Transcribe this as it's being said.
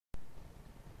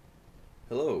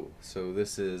Hello, so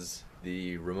this is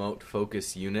the remote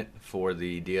focus unit for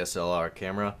the DSLR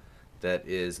camera that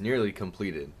is nearly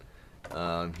completed.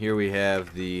 Here we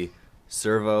have the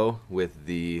servo with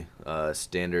the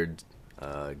standard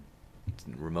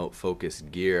remote focus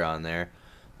gear on there,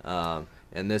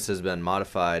 and this has been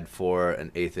modified for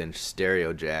an 1/8 inch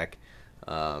stereo jack.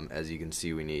 As you can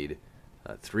see, we need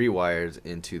 3 wires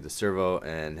into the servo,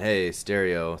 and hey,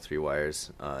 stereo, 3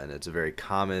 wires, and it's a very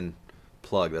common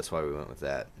plug. That's why we went with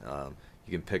that.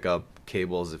 You can pick up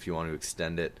cables if you want to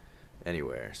extend it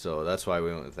anywhere, so that's why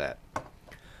we went with that.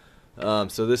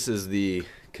 So this is the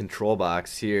control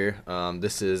box here.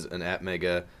 This is an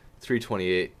Atmega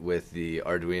 328 with the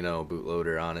Arduino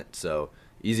bootloader on it, so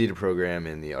easy to program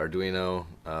in the Arduino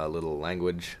little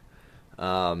language.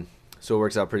 So it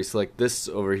works out pretty slick. This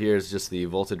over here is just the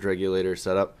voltage regulator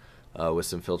setup with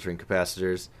some filtering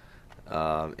capacitors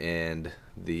and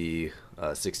the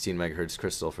 16 megahertz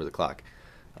crystal for the clock,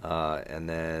 and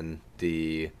then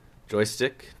the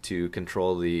joystick to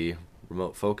control the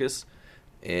remote focus,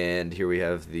 and here we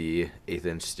have the 1/8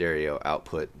 inch stereo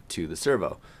output to the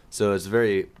servo. So it's a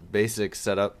very basic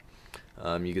setup.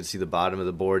 You can see the bottom of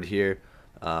the board here.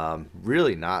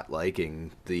 Really not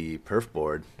liking the perf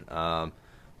board.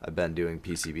 I've been doing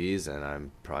PCBs and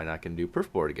I'm probably not going to do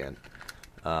perf board again.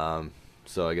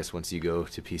 So I guess once you go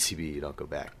to PCB you don't go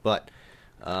back. But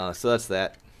so that's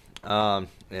that.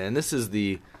 And this is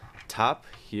the top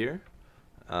here.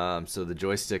 So the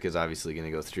joystick is obviously going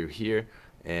to go through here,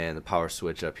 and the power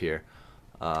switch up here.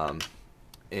 And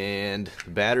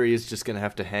the battery is just going to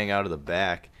have to hang out of the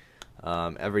back.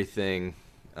 Everything,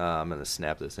 I'm going to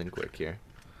snap this in quick here.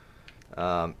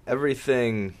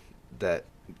 Everything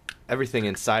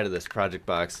inside of this project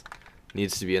box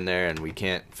needs to be in there, and we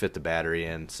can't fit the battery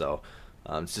in, so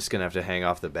it's just gonna have to hang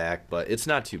off the back. But it's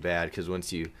not too bad because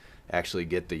once you actually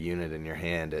get the unit in your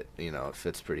hand, it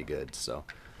fits pretty good. So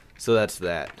that's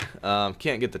that.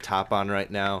 Can't get the top on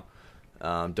right now.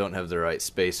 Don't have the right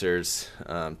spacers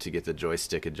to get the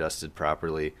joystick adjusted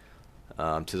properly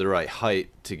to the right height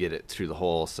to get it through the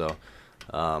hole. So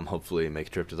hopefully make a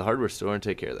trip to the hardware store and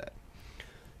take care of that.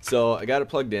 So I got it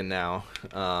plugged in now.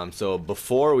 So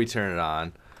before we turn it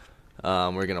on,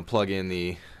 we're gonna plug in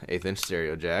the 1/8 inch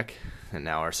stereo jack, and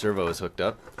now our servo is hooked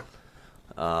up,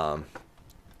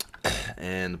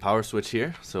 and the power switch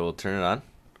here. So we'll turn it on,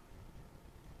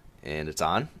 and it's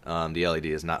on. The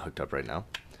LED is not hooked up right now.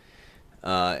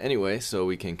 Anyway, so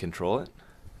we can control it.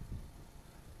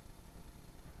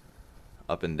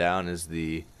 Up and down is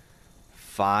the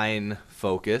fine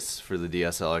focus for the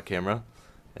DSLR camera.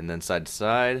 And then side to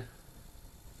side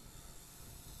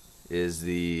is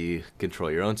the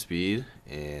control your own speed,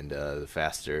 and the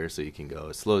faster, so you can go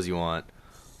as slow as you want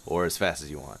or as fast as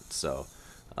you want. So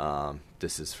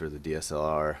this is for the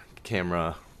DSLR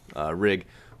camera rig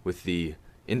with the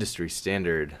industry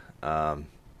standard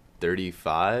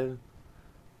 35,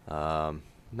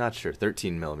 not sure,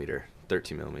 13 millimeter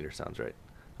sounds right,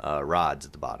 rods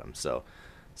at the bottom. So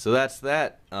that's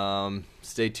that.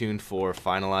 Stay tuned for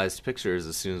finalized pictures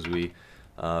as soon as we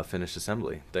finish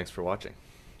assembly. Thanks for watching.